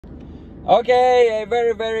Okay, a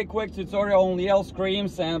very quick tutorial on yell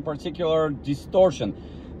screams and particular distortion.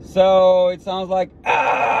 So it sounds like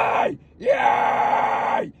 "ay,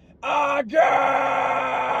 yay,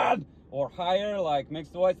 again," or higher like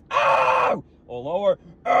mixed voice "ow," or lower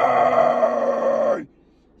 "ay."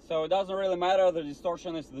 So it doesn't really matter, the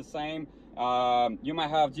distortion is the same. You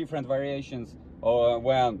might have different variations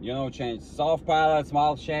when change soft palettes,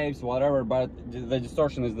 mouth shapes, whatever, but the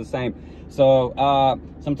distortion is the same. So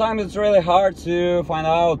sometimes it's really hard to find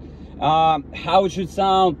out how it should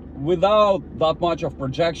sound without that much of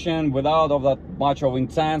projection, without that much of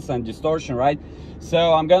intense and distortion, right?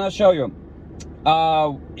 So I'm gonna show you.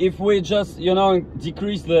 If we just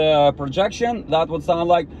decrease the projection, that would sound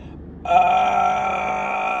like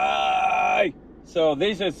so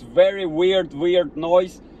this is very weird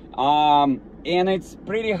noise, and it's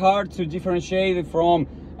pretty hard to differentiate it from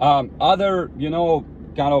other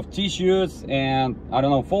kind of tissues and I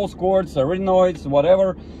don't know, false chords, arytenoids,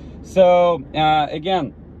 whatever. So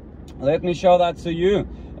again, let me show that to you.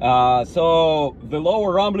 So the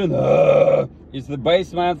lower rumbling is the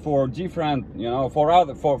basement for different,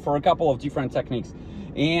 for a couple of different techniques.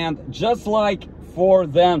 And just like for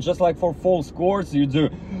them, just like for false chords, you do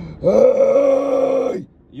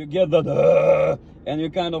you get that and you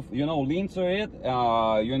kind of lean to it,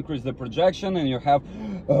 you increase the projection and you have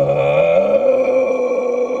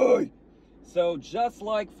so just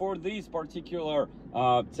like for this particular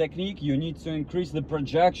technique, you need to increase the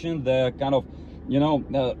projection, the kind of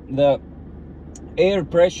the air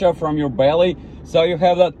pressure from your belly, so you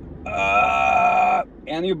have that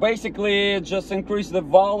and you basically just increase the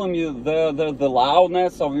volume, the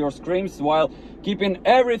loudness of your screams while keeping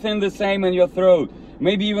everything the same in your throat,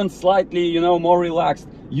 maybe even slightly more relaxed.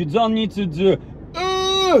 You don't need to do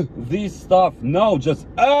this stuff, no, just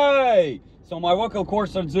hey. So my vocal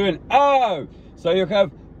cords are doing oh, so you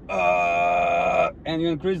have and you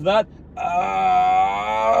increase that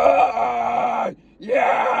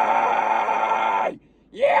yay,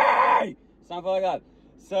 yay, something like that.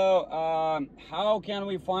 So how can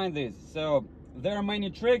we find this? So there are many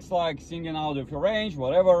tricks like singing out of your range,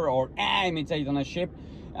 whatever, or imitating a ship,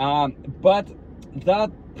 but that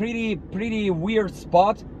pretty weird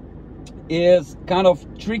spot is kind of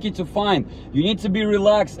tricky to find. You need to be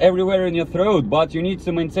relaxed everywhere in your throat, but you need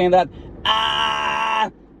to maintain that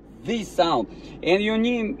this sound, and you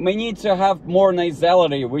may need to have more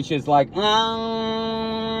nasality, which is like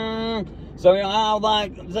so you have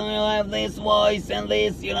this voice and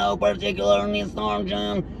this particular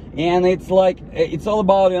distortion, and it's like it's all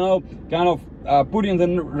about kind of putting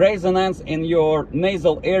the resonance in your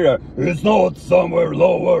nasal area. It's not somewhere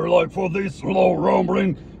lower like for this low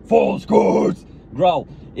rumbling false chords growl.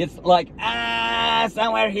 It's like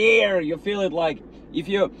somewhere here. You feel it like if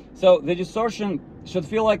you, so the distortion should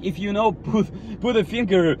feel like if put a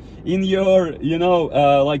finger in your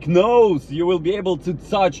like nose, you will be able to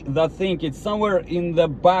touch that thing. It's somewhere in the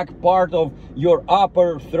back part of your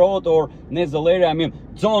upper throat or nasal area. I mean,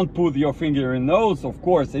 don't put your finger in nose, of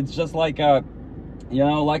course. It's just like a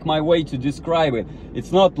like my way to describe it.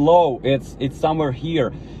 It's not low, it's somewhere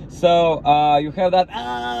here. So you have that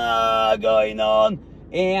going on,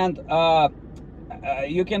 and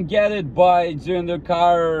you can get it by doing the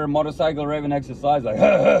car motorcycle revving exercise, like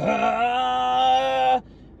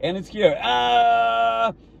and it's here.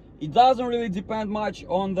 It doesn't really depend much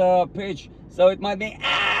on the pitch, so it might be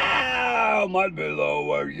might be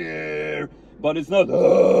lower here, but it's not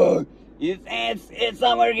it's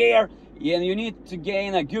somewhere here. And you need to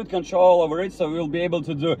gain a good control over it, so you'll be able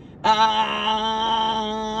to do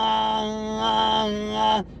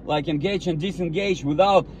like engage and disengage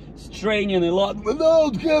without straining a lot,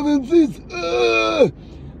 without having this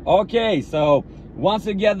okay. So once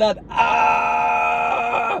you get that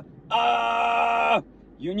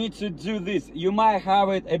you need to do this. You might have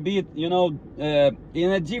it a bit in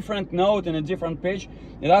a different note, in a different pitch.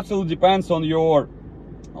 It absolutely depends on your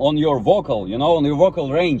vocal, on your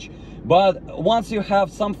vocal range. But once you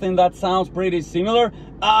have something that sounds pretty similar,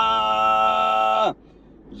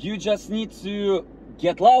 you just need to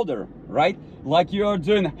get louder, right? Like you're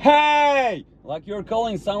doing hey, like you're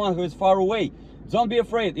calling someone who is far away. Don't be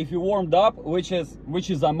afraid. If you warmed up, which is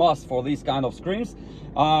a must for these kind of screams,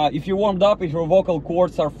 if you warmed up, if your vocal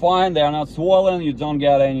cords are fine, they are not swollen, you don't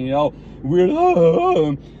get any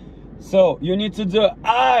weird so you need to do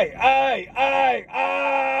I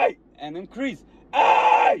and increase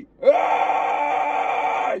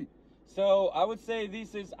so I would say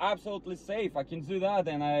this is absolutely safe. I can do that,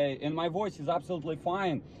 and my voice is absolutely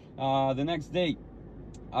fine the next day.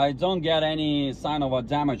 I don't get any sign of a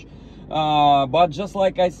damage. But just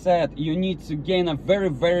like I said, you need to gain a very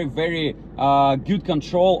good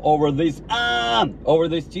control over this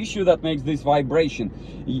tissue that makes this vibration,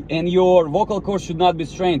 and your vocal cords should not be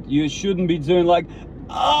strained. You shouldn't be doing like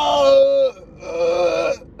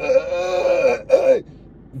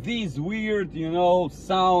these weird, you know,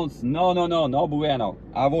 sounds. No bueno,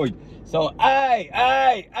 avoid. So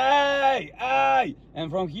and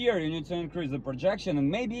from here you need to increase the projection and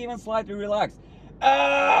maybe even slightly relax.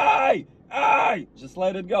 Just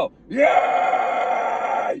let it go.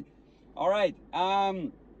 All right.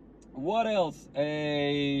 What else?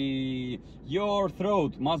 Your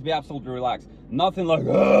throat must be absolutely relaxed. Nothing like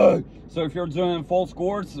so if you're doing false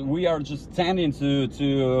chords, we are just tending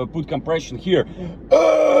to put compression here,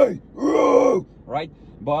 right?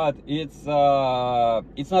 But it's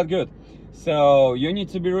not good. So you need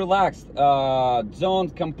to be relaxed.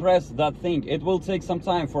 Don't compress that thing. It will take some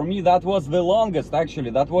time. For me, that was the longest,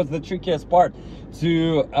 actually. That was the trickiest part,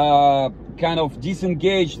 to kind of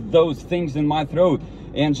disengage those things in my throat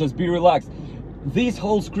and just be relaxed. This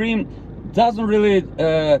whole scream doesn't really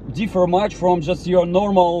differ much from just your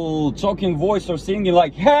normal talking voice or singing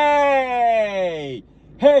like hey.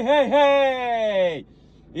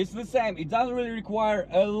 It's the same. It doesn't really require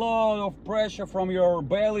a lot of pressure from your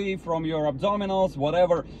belly, from your abdominals,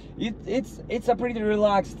 whatever. It's a pretty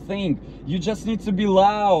relaxed thing. You just need to be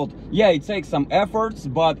loud. Yeah, it takes some efforts,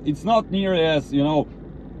 but it's not near as, you know,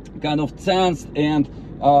 kind of tensed, and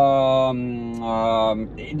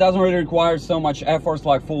it doesn't really require so much efforts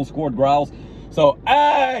like full chord growls. So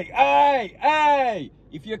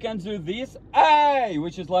if you can do this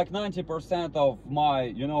which is like 90% of my,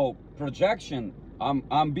 you know, projection,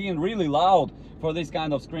 I'm being really loud for this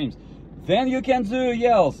kind of screams, then you can do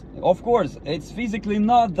yells. Of course, it's physically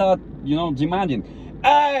not that, you know, demanding.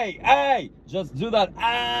 Just do that.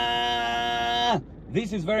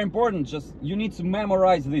 This is very important. Just you need to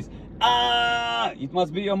memorize this. It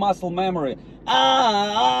must be your muscle memory.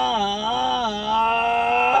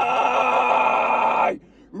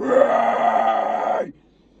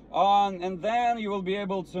 And then you will be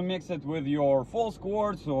able to mix it with your false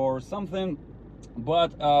chords or something,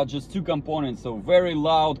 but just two components. So very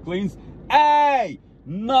loud cleans.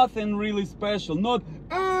 Nothing really special. Not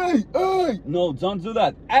no, don't do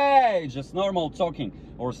that. Just normal talking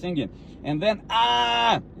or singing. And then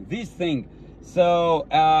this thing. So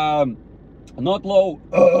not low,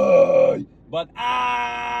 but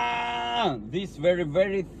this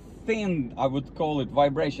very thin, I would call it,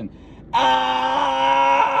 vibration.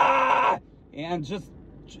 And just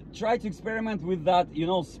try to experiment with that, you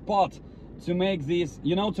know, spot to make this,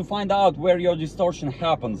 you know, to find out where your distortion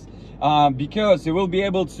happens, because you will be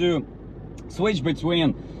able to switch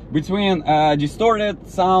between distorted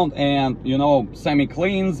sound and, you know,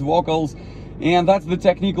 semi-cleans vocals. And that's the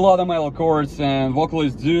technique Lotta metal chords and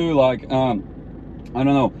vocalists do, like I don't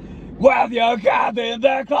know, with your head in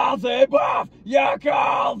the clouds above, you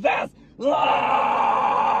call this love.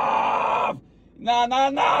 Na na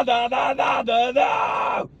na da da da da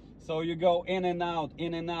da. So you go in and out,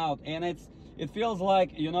 and it feels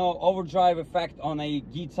like, you know, overdrive effect on a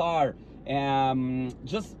guitar.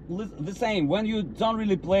 Just the same when you don't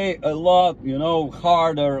really play a lot, you know,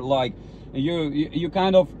 harder, like you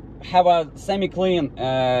kind of have a semi-clean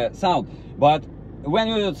sound. But when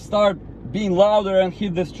you start being louder and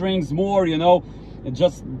hit the strings more, you know,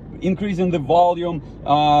 just increasing the volume,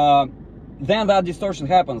 then that distortion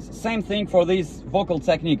happens. Same thing for this vocal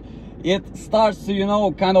technique. It starts to, you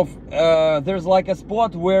know, kind of there's like a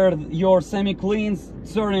spot where your semi-cleans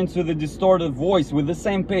turn into the distorted voice with the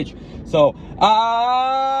same pitch. So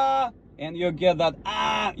and you get that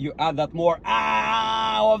you add that more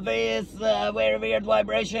of this very weird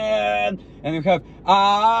vibration, and you have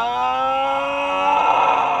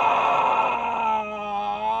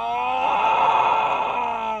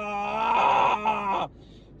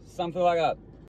something like that.